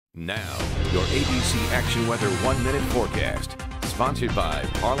Now, your ABC Action Weather 1-minute forecast, sponsored by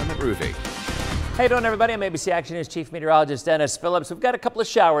Parliament Roofing. How you doing, everybody? I'm ABC Action News Chief Meteorologist Dennis Phillips. We've got a couple of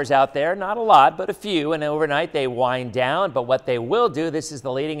showers out there, not a lot, but a few, and overnight they wind down. But what they will do, this is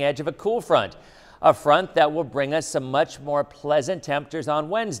the leading edge of a cool front, a front that will bring us some much more pleasant temperatures on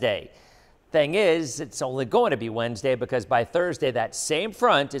Wednesday. Thing is, it's only going to be Wednesday because by Thursday that same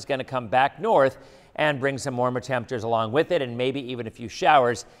front is going to come back north and bring some warmer temperatures along with it, and maybe even a few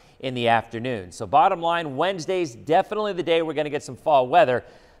showers in the afternoon. So bottom line, Wednesday's definitely the day we're going to get some fall weather,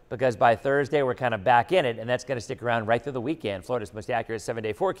 because by Thursday we're kind of back in it, and that's going to stick around right through the weekend. Florida's most accurate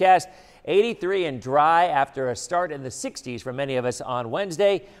 7-day forecast, 83 and dry after a start in the 60s for many of us on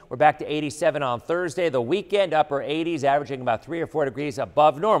Wednesday. We're back to 87 on Thursday. The weekend, upper 80s, averaging about 3 or 4 degrees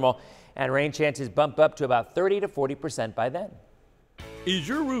above normal, and rain chances bump up to about 30 to 40% by then. Is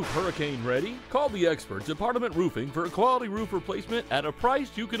your roof hurricane ready? Call the experts at Parliament Roofing for a quality roof replacement at a price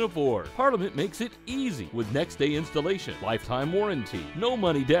you can afford. Parliament makes it easy with next day installation, lifetime warranty, no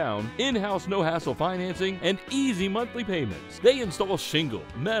money down, in-house no-hassle financing, and easy monthly payments. They install shingle,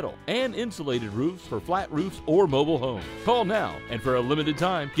 metal, and insulated roofs for flat roofs or mobile homes. Call now, and for a limited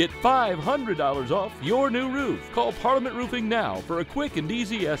time, get $500 off your new roof. Call Parliament Roofing now for a quick and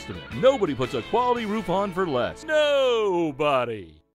easy estimate. Nobody puts a quality roof on for less. Nobody!